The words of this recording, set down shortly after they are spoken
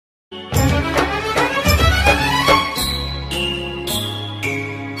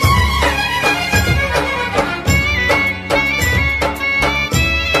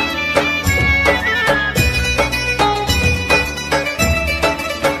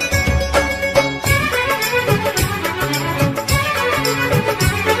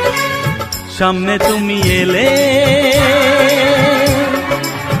সামনে তুমি এলে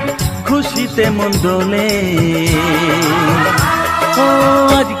খুশিতে মন দোলে, ও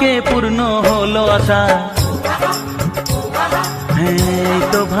আজকে পূর্ণ হলো আশা, এই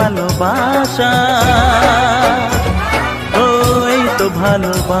তো ভালোবাসা, ও এই তো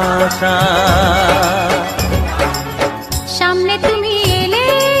ভালোবাসা। সামনে তুমি এলে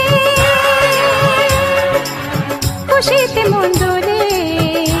খুশিতে মন দোলে,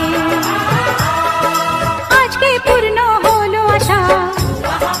 আজকে পূর্ণ হলো আশা,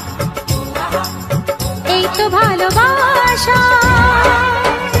 এই তো ভালোবাসা,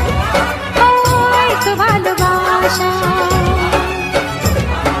 ও এই তো ভালোবাসা।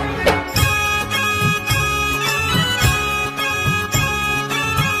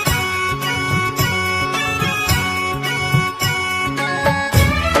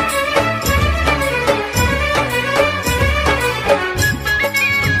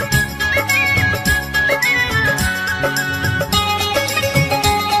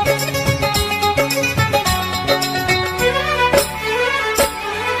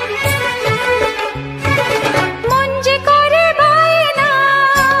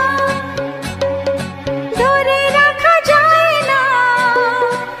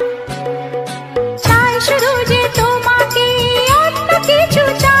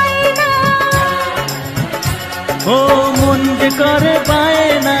 ও মন যে করে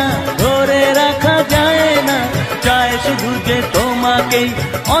পায় না, ধরে রাখা যায় না, চায় শুধু যে তোমাকেই,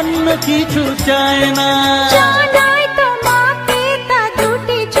 অন্য কিছু চায় না। জানাই তোমাকে তা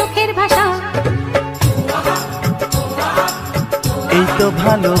দুটি চোখের ভাষা, এই তো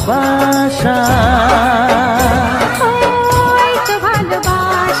ভালোবাসা, ও এই তো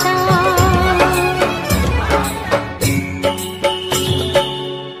ভালোবাসা।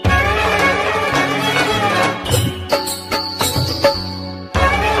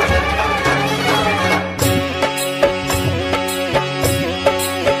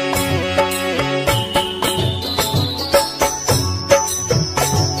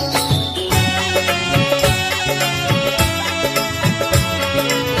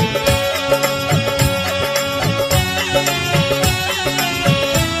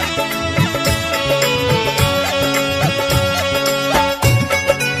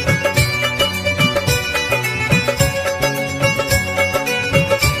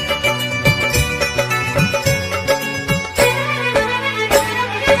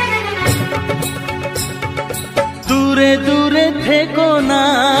 দূরে দূরে থেকো না,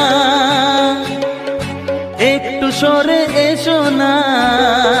 একটু সরে এসো না,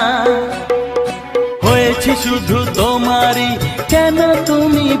 হয়েছি শুধু তোমারই, কেন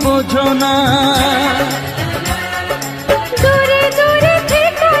তুমি বোঝো না। দূরে দূরে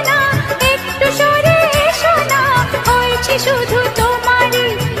থেকো না, একটু সরে এসো না, হয়েছি শুধু তোমারই,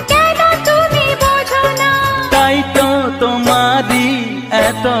 কেন তুমি বোঝো না। তাই তো তোমারই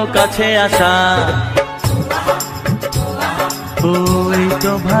এত কাছে আসা, ও এই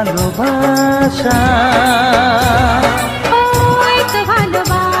তো ভালোবাসা, ও এই তো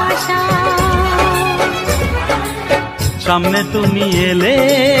ভালোবাসা। সামনে তুমি এলে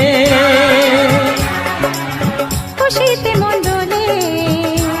খুশিতে মন দোলে,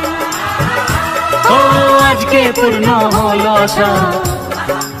 ও আজকে পূর্ণ হলো আশা,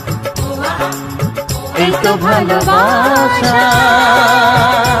 এই তো ভালোবাসা,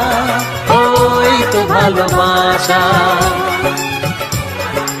 ও এই তো ভালোবাসা,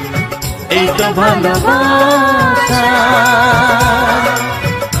 এই তো ভালোবাসা,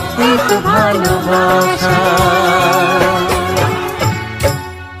 এই তো ভালোবাসা।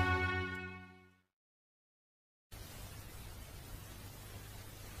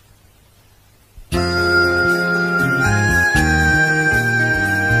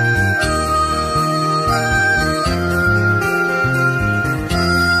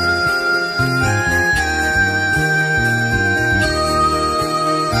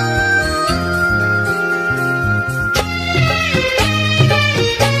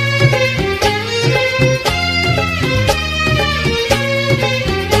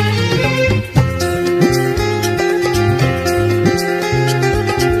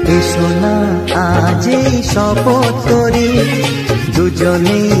 সোনা আজ শপথ করি,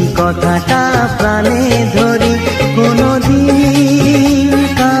 দুজনেই কথাটা প্রাণে ধরি, কোনদিন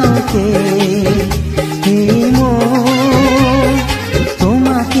কাউকে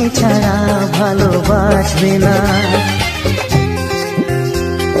তোমাকে ছাড়া ভালোবাসবে না।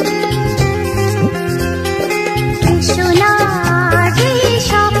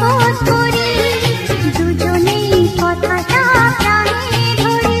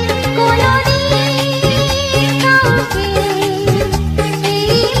 কোনদিন কাউকে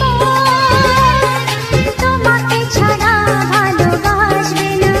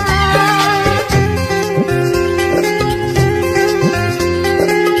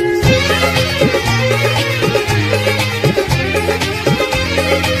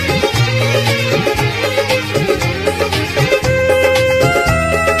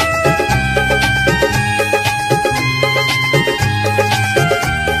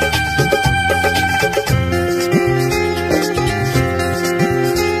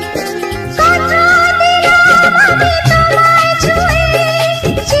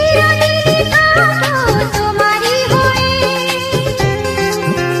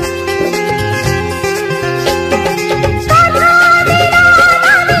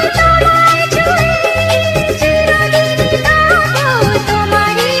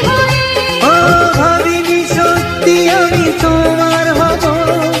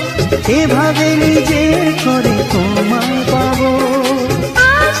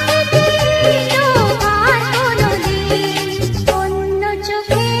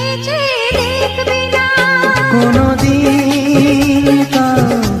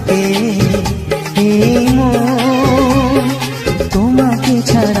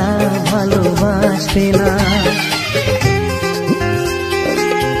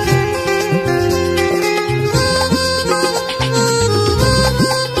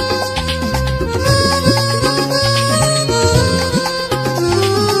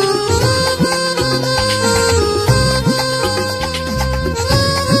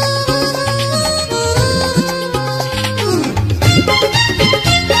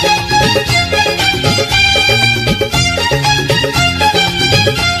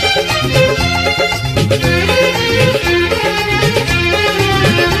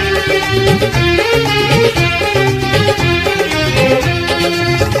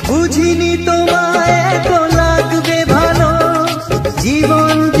বুঝিনি তোমায় এত লাগবে ভালো,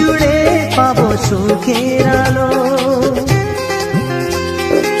 জীবন জুড়ে পাবো সুখের আলো।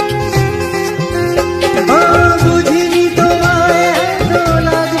 বুঝিনি তোমায় এত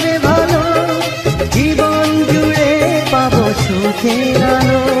লাগবে ভালো, জীবন জুড়ে পাবো সুখের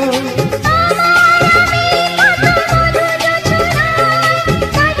আলো।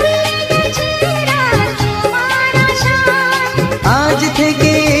 আজ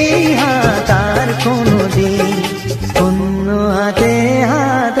থেকে হাত আর কোনোদিন অন্য হাতে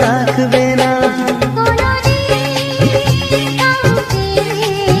হাত রাখবে না।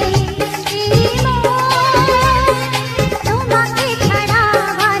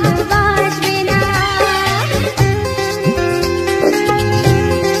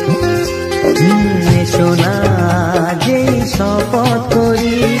 শোনা যেই শপথ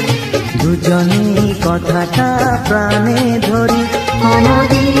করি, দুজনেই কথাটা প্রাণে ধরি,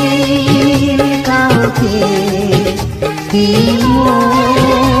 কোনদিন কাউকে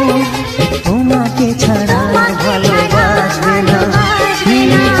তোমাকে ছাড়া ভালোবাসবে না,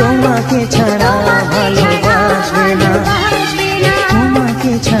 তোমাকে ছাড়া ভালোবাসবে না,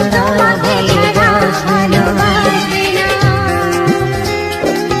 তোমাকে ছাড়া ভালোবাসবে না।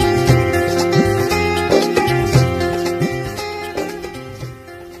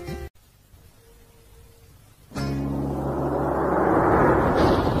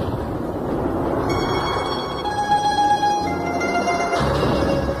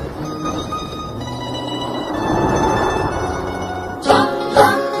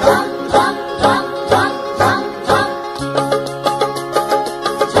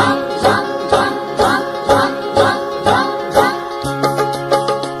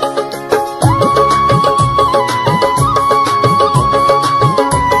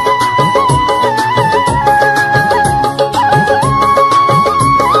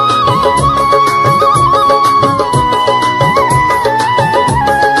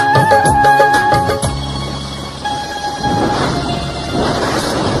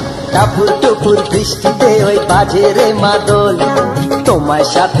 টাপুর টুপুর বৃষ্টিতে ওই বাজে রে মাদল, তোমার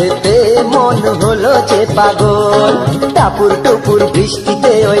সাথে মন হলো যে পাগল। টাপুর টুপুর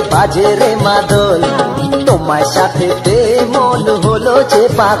বৃষ্টিতে ওই বাজে রে মাদল, তোমার সাথে মন হলো যে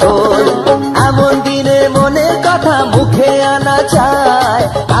পাগল। এমন দিনে মনের কথা মুখে আনা চায়,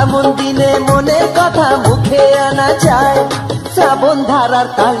 এমন দিনে মনের কথা মুখে আনা চায়। শ্রাবণ ধারার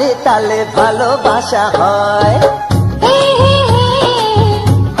তালে তালে ভালোবাসা হয়।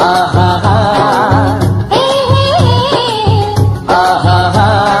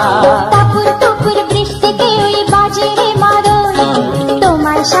 টাপুর টুপুর বৃষ্টিতে ওই বাজে রে মাদল,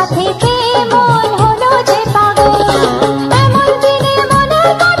 তোমার সাথে মন হলো যে পাগল। এমন দিনে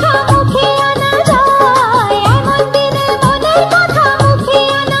মনের কথা মুখে আনা যায়, এমন দিনে মনের কথা মুখে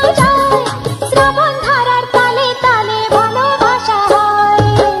আনা যায়। শ্রাবণ ধারার তালে তালে ভালোবাসা হয়।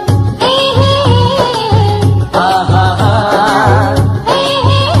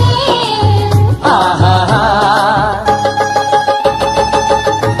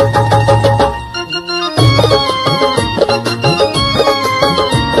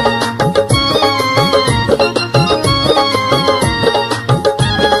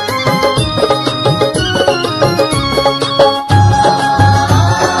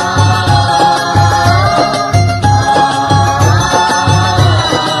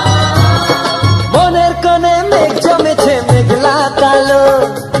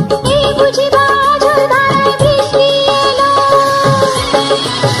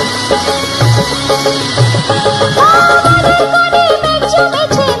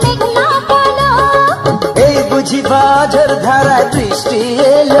 বাজর ধারায় বৃষ্টি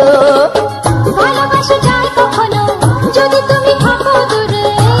এলো, ভালোবাসা যায় কখনো যদি তুমি থাকো দূরে,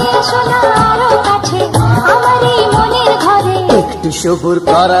 শোনা আরো কাছে আমার এই মনের ঘরে। একটু সবুর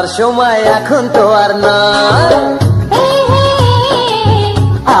করার সময় এখন তো আর না।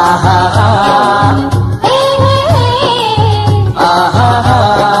 আহা আহা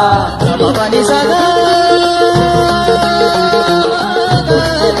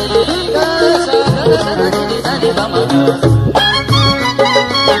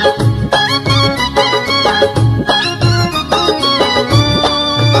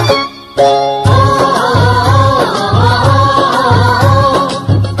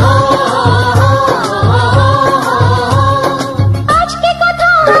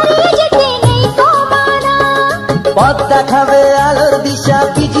পথ দেখাবে আলোর দিশা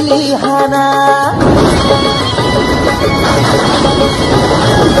বিজলি হানা।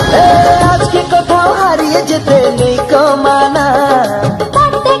 আজকে কোথাও হারিয়ে যেতে নেই কমানা,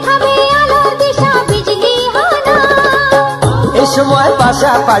 পথ দেখাবে আলোর দিশা বিজলি হানা। এসো সময়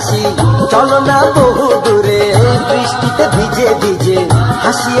পাশাপাশি, চলো না বহু দূরে, বৃষ্টিতে ভিজে ভিজে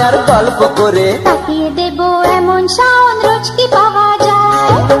হাসি আর গল্প করে। তাকিয়ে দেব এমন শাওন রোজ কি পাওয়া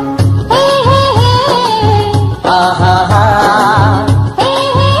যায়। হে হে হে, আহা হা, হে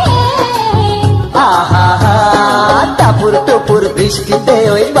হে হে, আহা হা, টাপুর টুপুর বৃষ্টিতে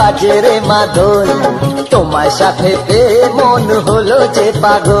ওই বাজে রে মাদল, তোমার সাথে পেয়ে মন হলো যে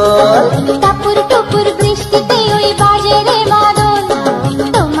পাগল। টাপুর টুপুর বৃষ্টিতে ওই বাজে রে মাদল,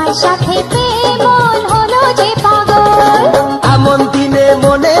 তোমার সাথে পেয়ে মন হলো যে পাগল। এমন দিনে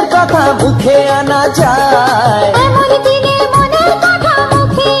মনের কথা মুখে আনা যায়, এমন দিনে মনের কথা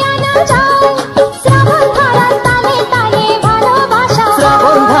মুখে আনা যায়। শ্রাবণ ধারার তালে তালে ভালোবাসা,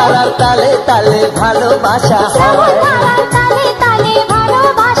 শ্রাবণ ধারার তালে তালে ভালোবাসা শ্রাবণ হয়, ধারার তালে তালে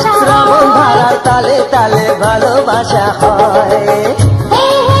ভালোবাসা, শ্রাবণ ধারার তালে তালে ভালোবাসা হয়। হে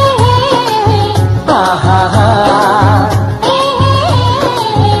হে হে, আহা হা, হে হে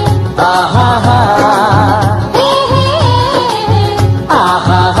হে, আহা হা, হে হে হে,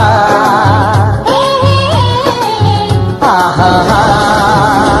 আহা হা, হে হে হে। আহা হা।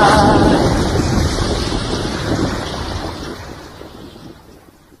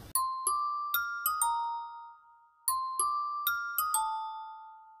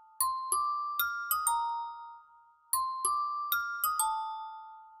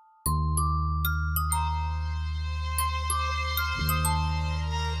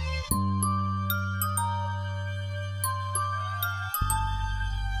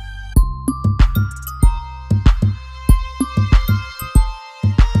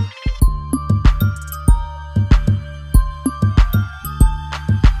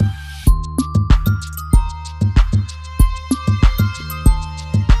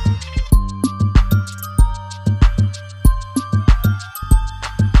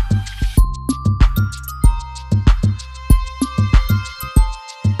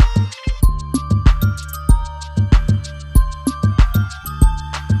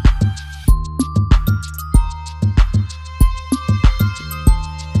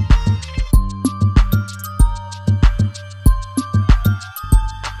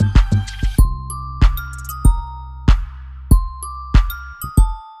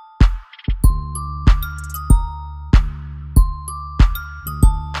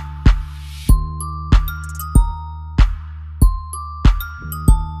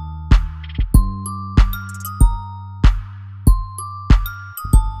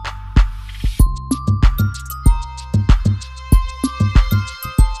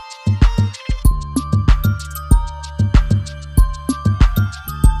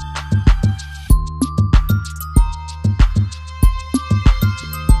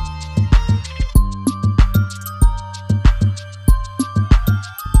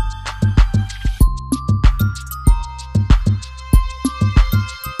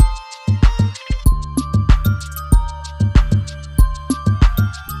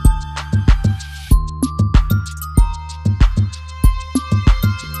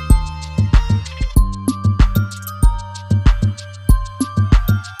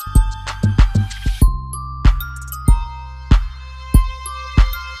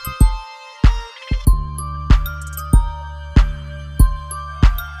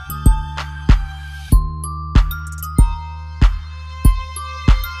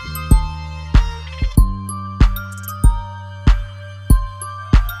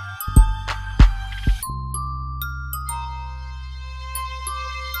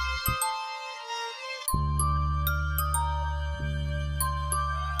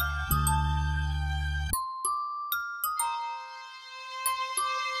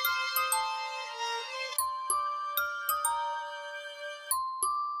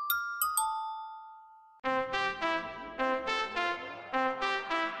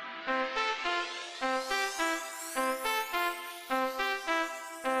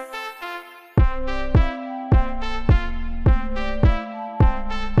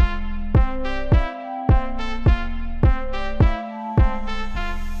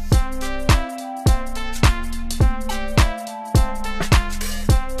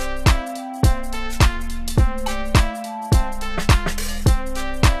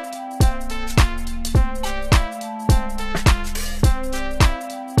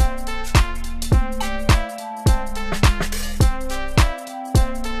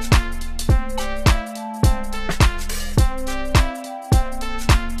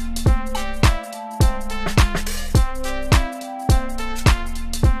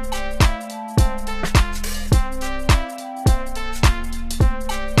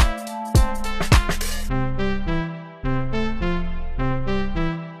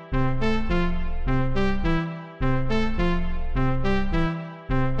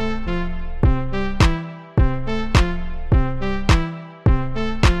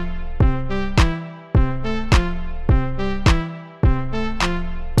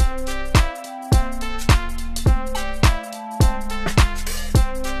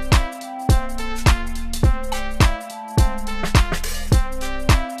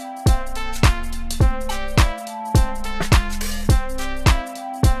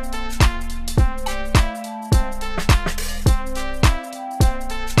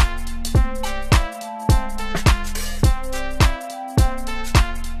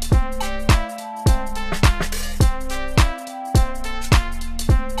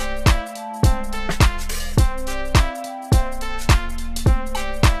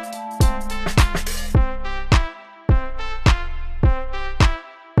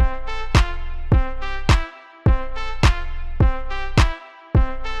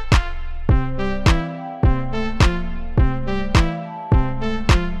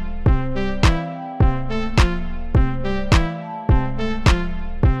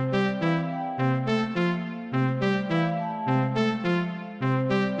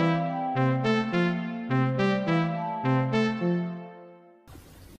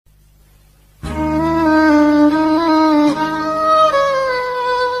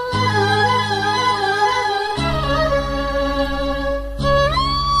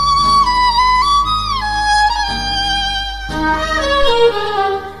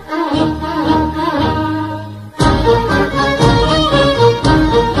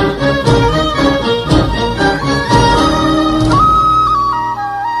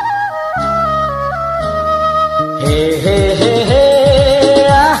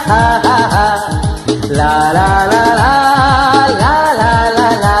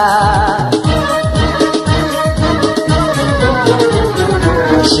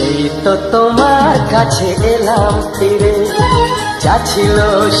 কাছে এলাম ফিরে, যা ছিল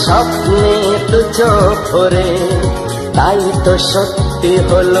স্বপ্নে দু চোখ ভরে, তাই তো সত্যি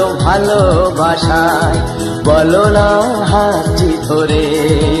হলো ভালোবাসায়, বলো না হাতটি ধরে।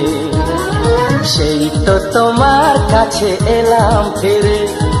 সেই তো তোমার কাছে এলাম ফিরে,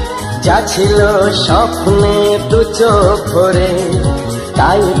 যা ছিল স্বপ্নে দু চোখ ভরে,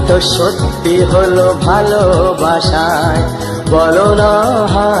 তাই তো সত্যি হলো ভালোবাসায়, বলো না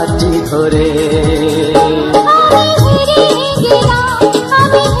হাতটি ধরে।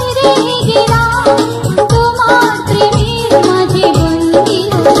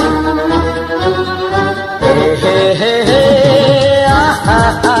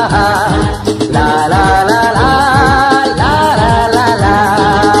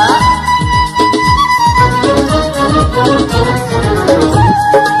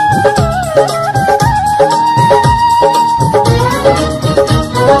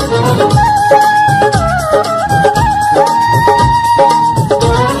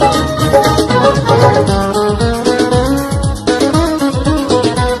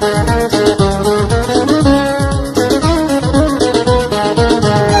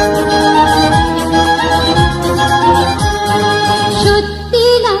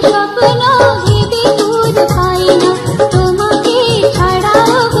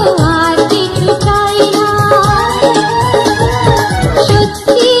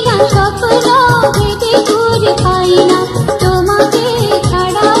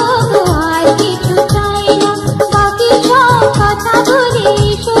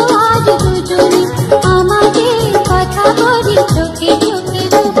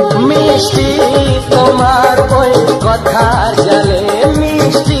 মিষ্টি তোমার ওই কথার জালে,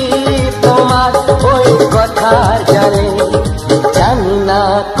 মিষ্টি তোমার ওই কথার জালে, জানি না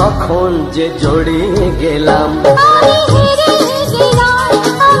কখন যে জড়িয়ে গেলাম।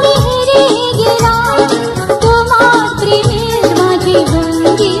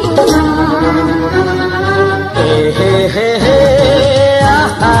 হে হে হে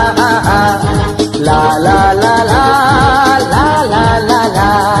আহা আহা লা লা লা লা লা লা লা লা।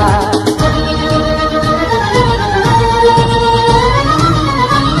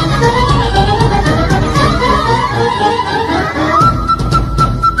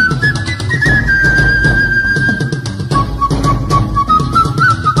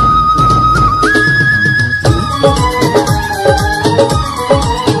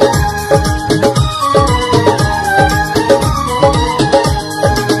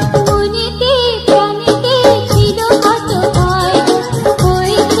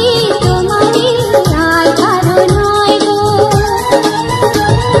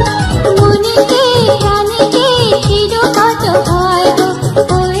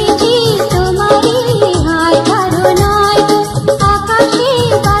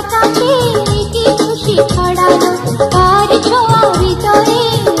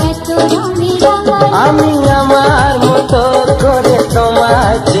 আমি আমার মতো করে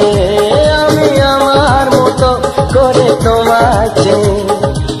তোমায় চেয়ে, আমি আমার মতো করে তোমায় চেয়ে,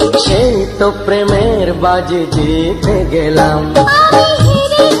 সেই তো প্রেমের বাজে জিতে গেলাম।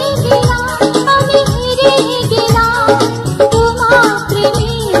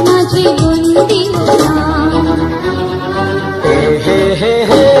 হে হে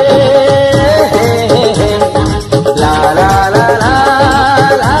হে লা লা লা লা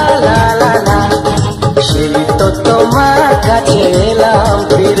লা লা লা লা। সেই তো তোমার কাছে এলাম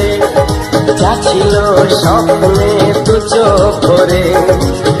ফিরে, যা ছিল স্বপ্নে দু চোখ ভরে,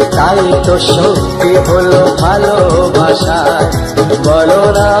 তাই তো সত্যি হলো ভালোবাসায়, বলো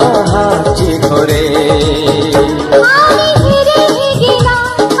না হাতটি ধরে।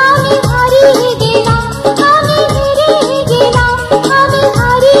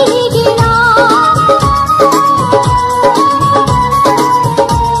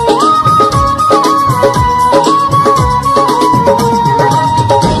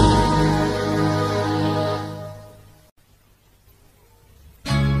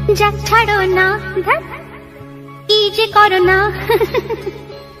 যাক ছাড়ো না, কি যে করো না,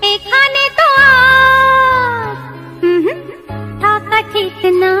 এখানে তো আর থাকা ঠিক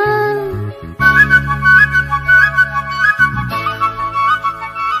না।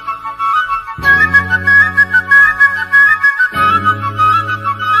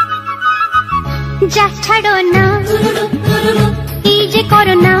 যাক ছাড়ো না, কি যে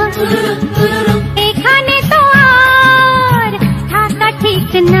করো না, এখানে তো আর থাকা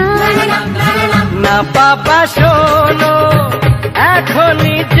ঠিক না। না বাবা শোনো,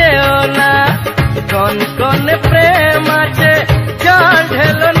 এখনই যেও না, কোন কোন প্রেম আছে জল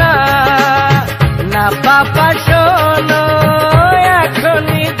ঢেলো না। না বাবা শোনো,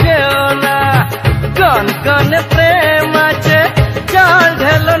 এখনই যেও না,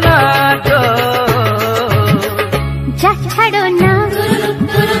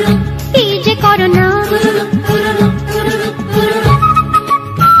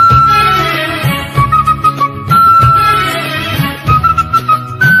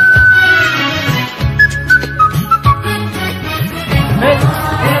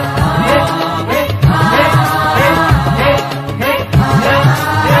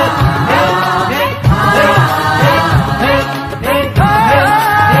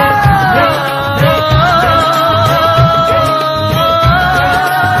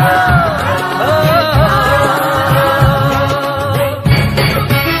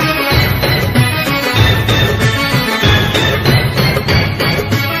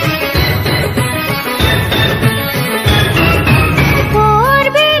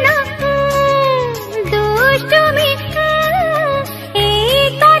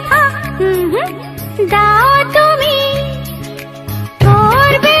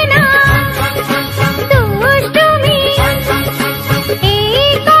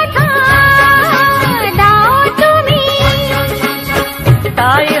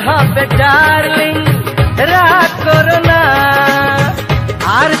 হবে ডার্লিং রাগ করো না,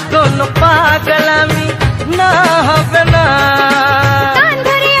 আর কোনো পাগলামি না হবে না। কান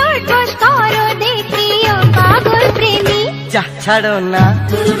ধরে উঠবস করো দেখি ও পাগল প্রেমী। যা ছাড়ো না,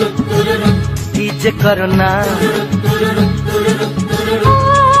 কি যে করো না।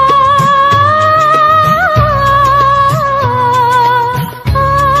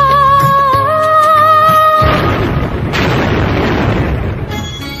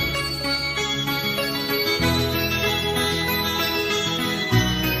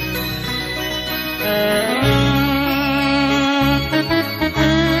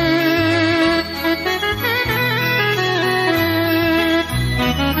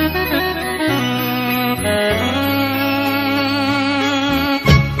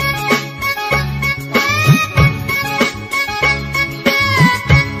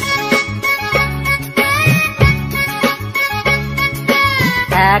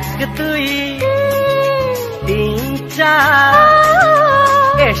 এক দুই তিন চার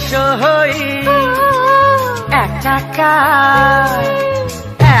এসো হই একাকার।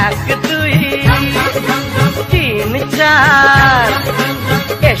 এক দুই তিন চার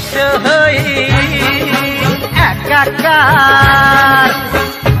এসো হই একাকার।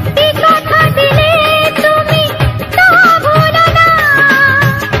 কথা দিলে তুমি তা ভুলো না,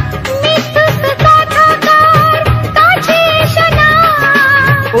 মৃত্যুক কথাকার কাছে এসো না।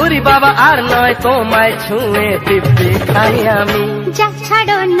 ওরে বাবা আর নয় তোমায় ছুঁয়ে দিব্যি খাই আমি। যা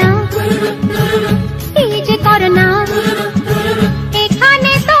ছাড়ো না, এই যে করো না,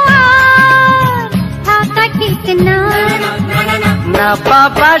 এখানে তো আর থাকা ঠিক না। না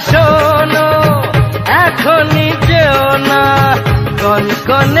বাবা শোনো এখনই যেও না, কোন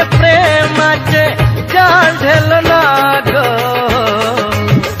কোন প্রেম আছে জল ঢেলো না গো।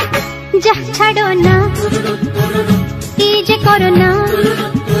 যা ছাড়ো না, এই যে করো না,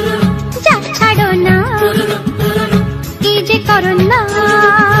 যা ছাড়ো না, এই যে করো না।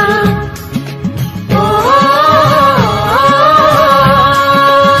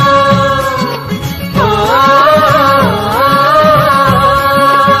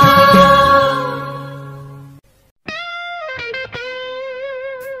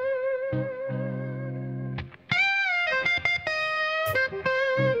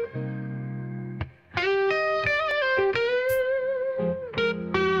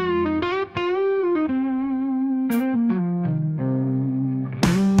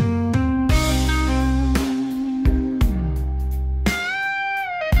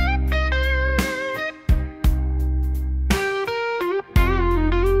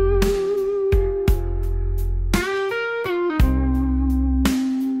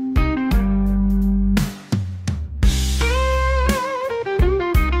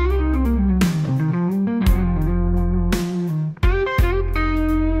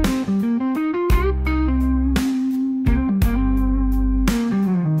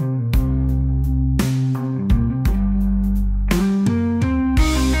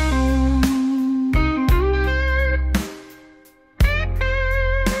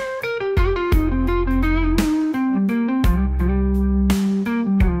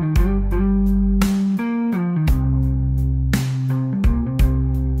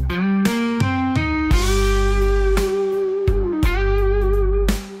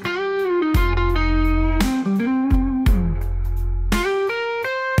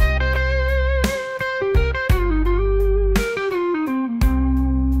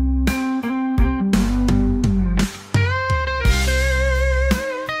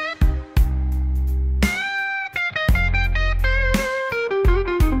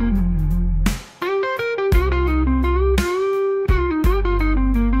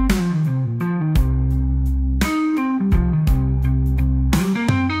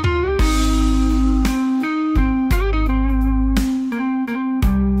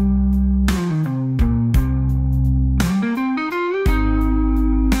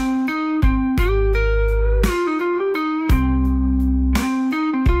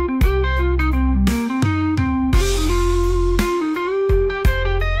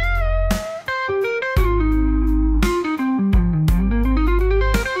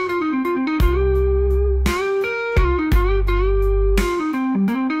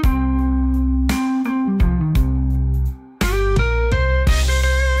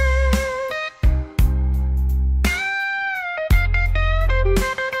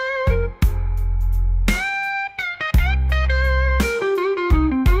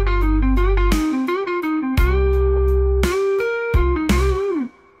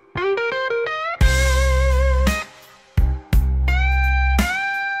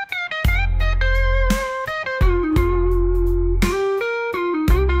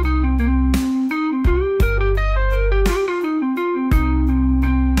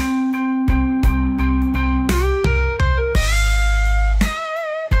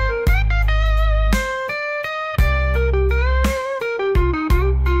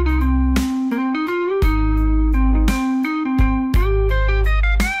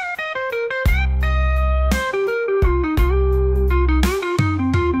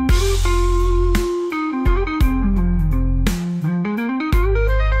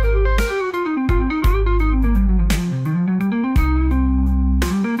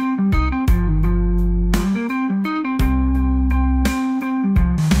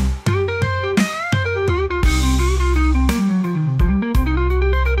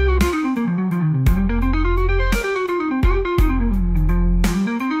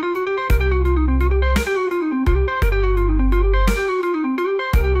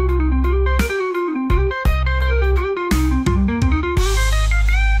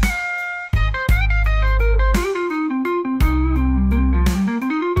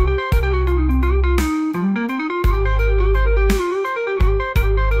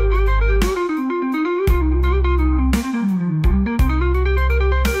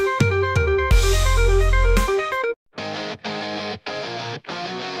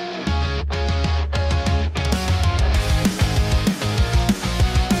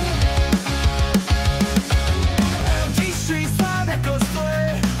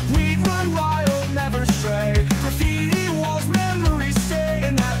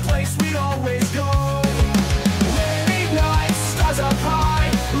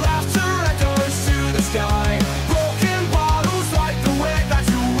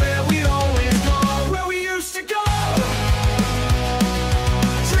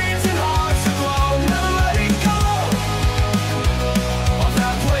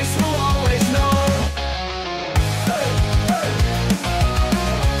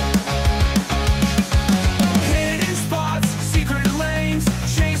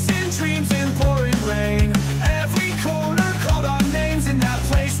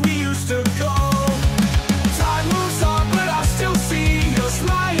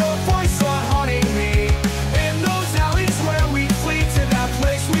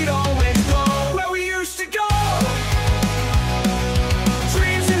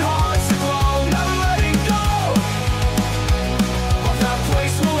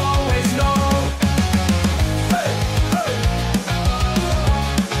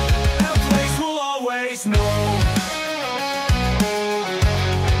 always know.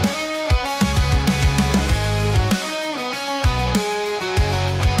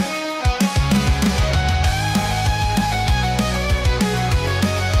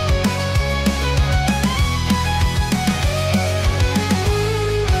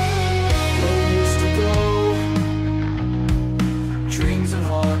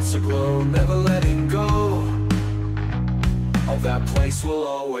 Never letting go of that place we'll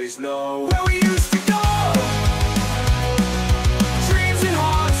always know. Where we used to go. Dreams and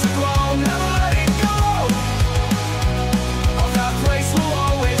hearts aglow. Never letting go of that place we'll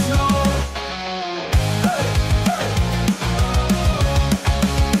always know. Hey, hey.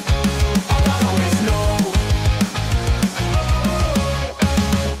 I'll always know.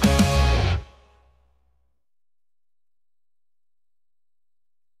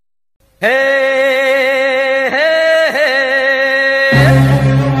 Hey!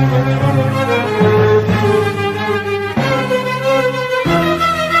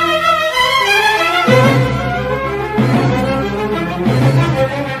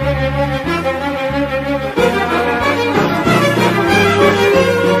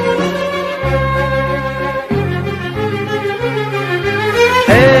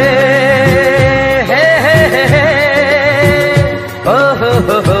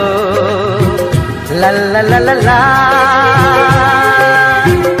 La la la la la.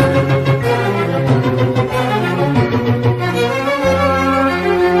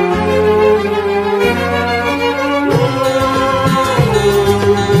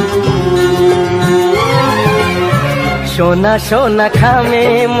 সোনা সোনা খামে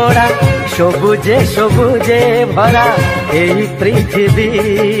মোড়া সবুজে সবুজে ভরা এই পৃথিবী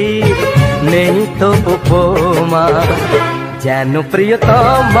নেই তো উপমা যেন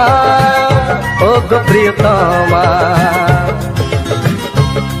প্রিয়তমা ও গো প্রিয়তমা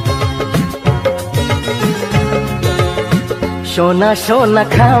সোনা সোনা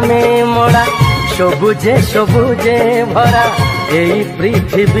খামে মোড়া সবুজে সবুজে ভরা এই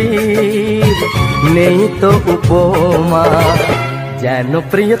পৃথিবীর নেই তো উপমা যেন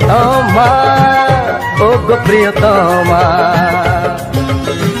প্রিয়তমা ও গো প্রিয়তমা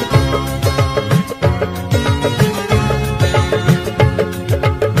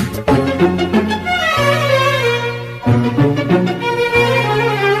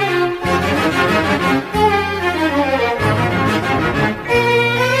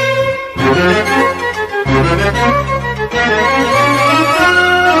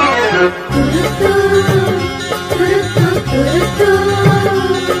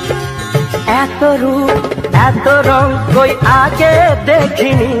এত রূপ এত রং কই আগে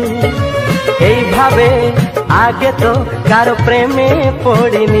দেখিনি এইভাবে আগে তো কারো প্রেমে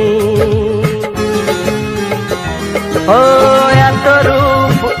পড়িনি ও এত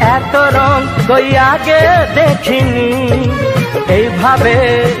রূপ এত রং কই আগে দেখিনি এইভাবে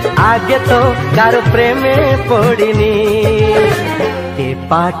আগে তো কারো প্রেমে পড়িনি এ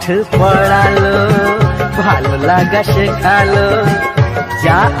পাঠ পড়ালো ভালো লাগা শেখালো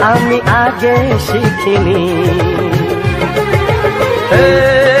যা আমি আগে শিখিনি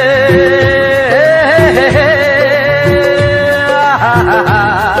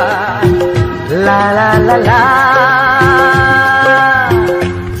লা লা লা লা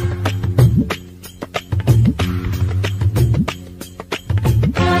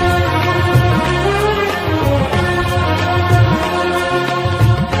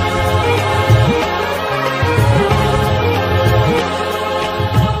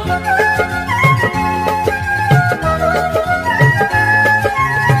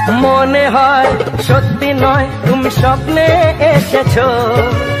মনে হয় সত্যি নয় তুমি স্বপ্নে এসেছো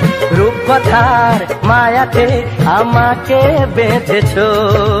রূপকথার মায়াতে আমাকে বেঁধেছো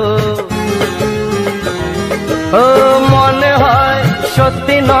ও মনে হয়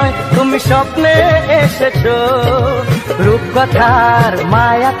সত্যি নয় তুমি স্বপ্নে এসেছো রূপকথার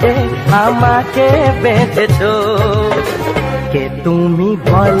মায়াতে আমাকে বেঁধেছো কে তুমি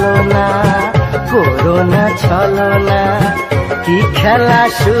বলো না করো না ছলনা কি খেলা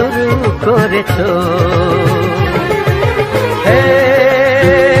শুরু করেছো হে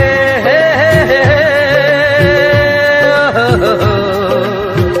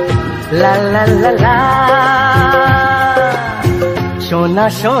লা লা লা লা সোনা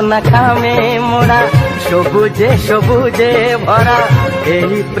সোনা খামে মোড়া সবুজে সবুজে ভরা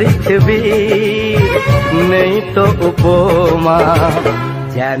এই পৃথিবী নেই তো উপমা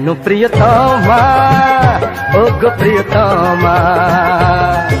যেন প্রিয়তমা ও গো প্রিয়তমা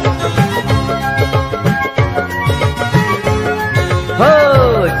हो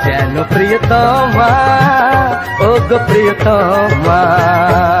যেন প্রিয়তমা ও গো প্রিয়তমা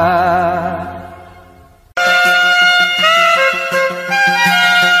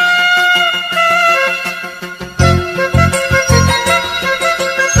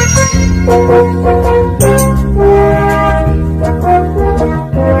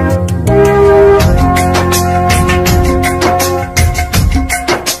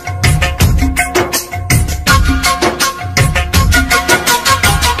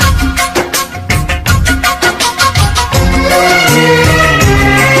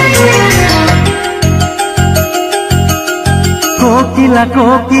কোকিলা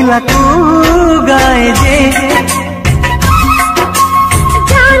কোকিলা কু গায় যে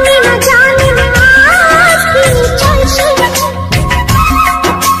জানি না আজ কি চাইছে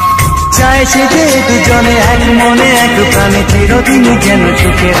চায় সে যে দুজনে এক মনে এক প্রাণে চিরদিন যেন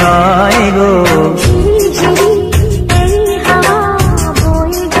সুখে রয় গো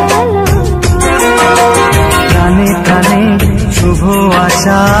প্রাণে প্রাণে শুভ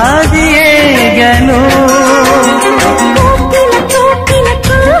আশা দিয়ে গেল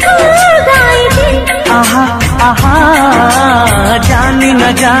আহা আহা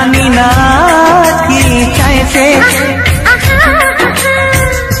জানি না কি চাইছে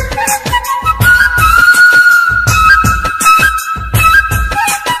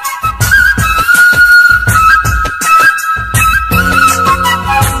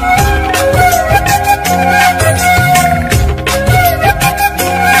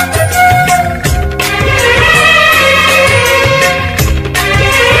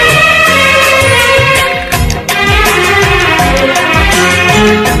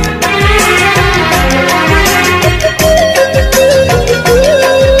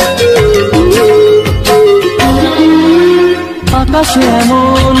আকাশে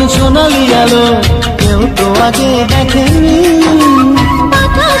এমন সোনালি আলো কেউ তো আগে দেখেনি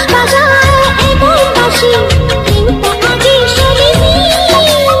বাতাস বাজায় এমন বাঁশি কেউ তো আগে শোনেনি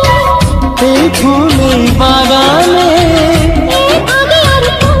এই ফুলের বাগানে আগে আর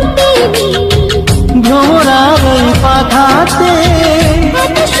পৌঁছেনি ভ্রমরার এই পাখাতে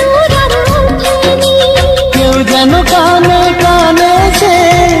এত সুর আর ওঠেনি কেউ যেন কানে কানে সে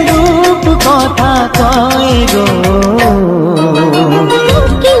রূপ কথা কয় গো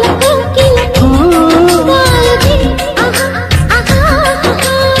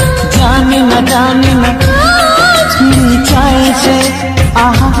জানি না কি চাইছে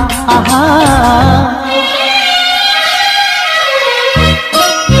আহা আহা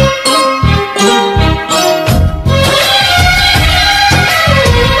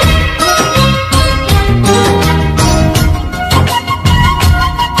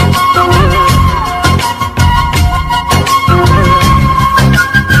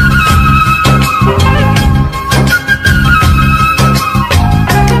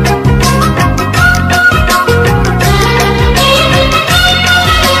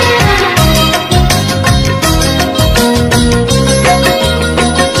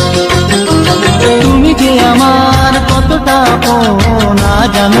আমার কতটা না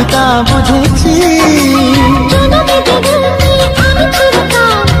জানি তা বুঝেছি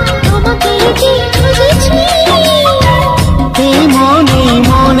এই মনে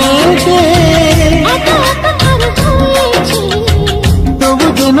মনেতে তবু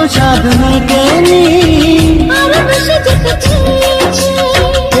যেন সাধনে কেনি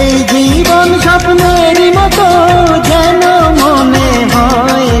এই জীবন স্বপ্নেরই মতো যেন মনে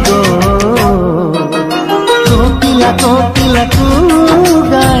হয় গো কোকিলা কু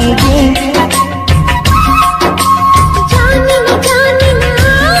গায় যে জানি না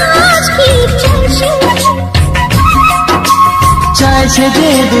আজ কি চাইছে যে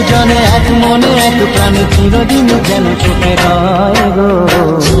দুজনে এক মনে এক প্রাণে চিরদিন যেন সুখে রয় গো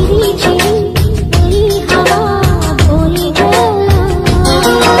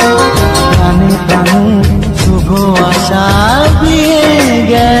প্রাণে প্রাণে শুভ আশা